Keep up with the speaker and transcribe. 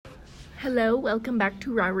Hello, welcome back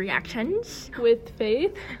to Raw Reactions with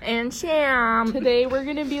Faith and Sam. Today we're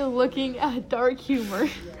going to be looking at dark humor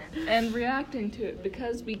and reacting to it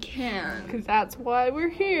because we can. Because that's why we're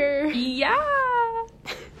here. Yeah!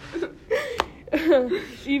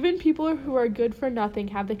 Even people who are good for nothing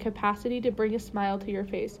have the capacity to bring a smile to your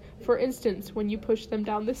face. For instance, when you push them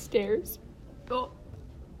down the stairs.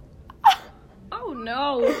 Oh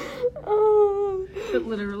no! But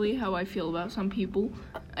literally how I feel about some people.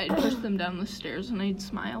 I'd push them down the stairs and I'd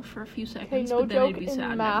smile for a few seconds, no but then joke, I'd be in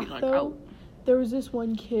sad math, and I'd be like, though, oh. There was this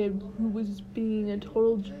one kid who was being a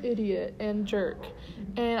total idiot and jerk,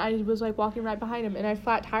 and I was like walking right behind him and I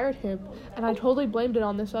flat tired him and I totally blamed it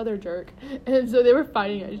on this other jerk, and so they were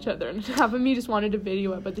fighting at each other and half of me just wanted to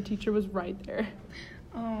video it, but the teacher was right there.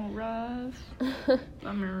 Oh, rough.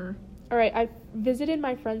 Bummer. All right, I visited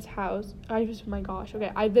my friend's house. I visited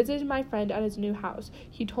my friend at his new house.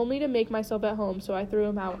 He told me to make myself at home, so I threw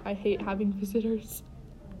him out. I hate having visitors.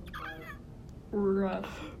 Rough.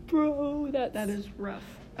 Bro, that is rough.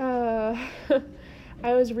 I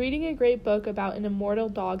was reading a great book about an immortal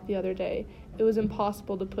dog the other day. It was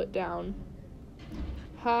impossible to put down.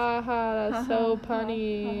 Ha ha, that's so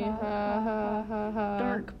punny. Ha ha ha ha.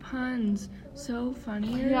 Dark puns. So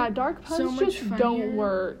funnier. Yeah, dark puns just don't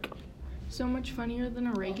work. So much funnier than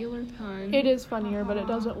a regular pun. It is funnier, but it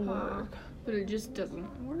doesn't work. But it just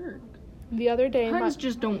doesn't work. The other day, puns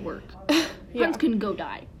just don't work. Yeah. Puns can go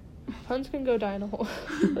die. Puns can go die in a hole.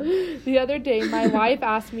 The other day, my wife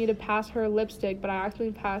asked me to pass her lipstick, but I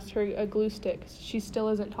actually passed her a glue stick. She still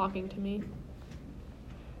isn't talking to me.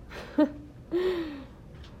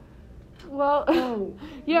 Well,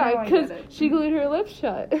 yeah, because she glued her lips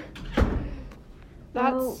shut.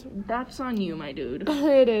 That's on you, my dude.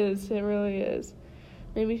 It is. It really is.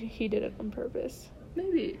 Maybe he did it on purpose.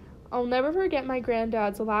 Maybe. I'll never forget my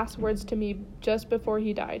granddad's last words to me just before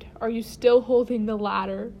he died. Are you still holding the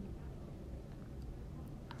ladder?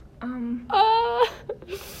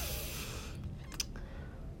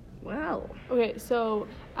 Well. Okay, so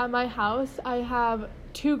at my house, I have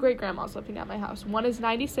two great-grandmas living at my house. One is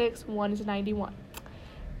 96, one is 91.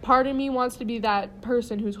 Part of me wants to be that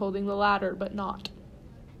person who's holding the ladder, but not.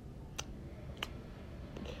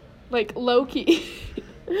 Like, low-key.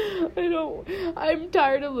 I'm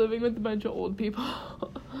tired of living with a bunch of old people.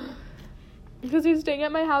 Because they're staying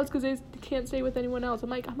at my house because they can't stay with anyone else. I'm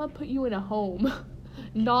like, I'm gonna put you in a home.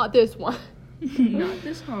 Not this one. Not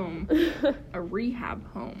this home. A rehab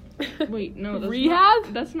home. Wait, no. That's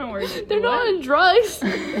rehab? That's not where you... They're not on drugs.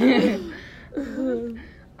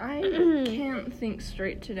 I can't think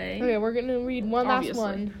straight today. Okay, we're gonna read one last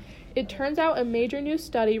one. It turns out a major new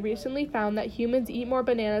study recently found that humans eat more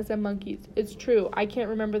bananas than monkeys. It's true. I can't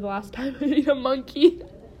remember the last time I ate a monkey.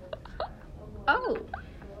 Oh.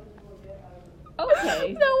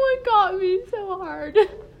 Okay. That one got me so hard.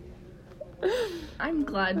 I'm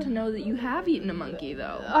glad to know that you have eaten a monkey,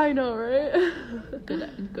 though. I know, right?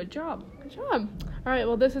 Good job. Good job. All right,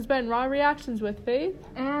 well, this has been Raw Reactions with Faith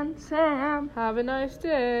and Sam. Have a nice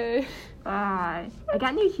day. Bye. I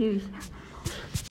got new shoes.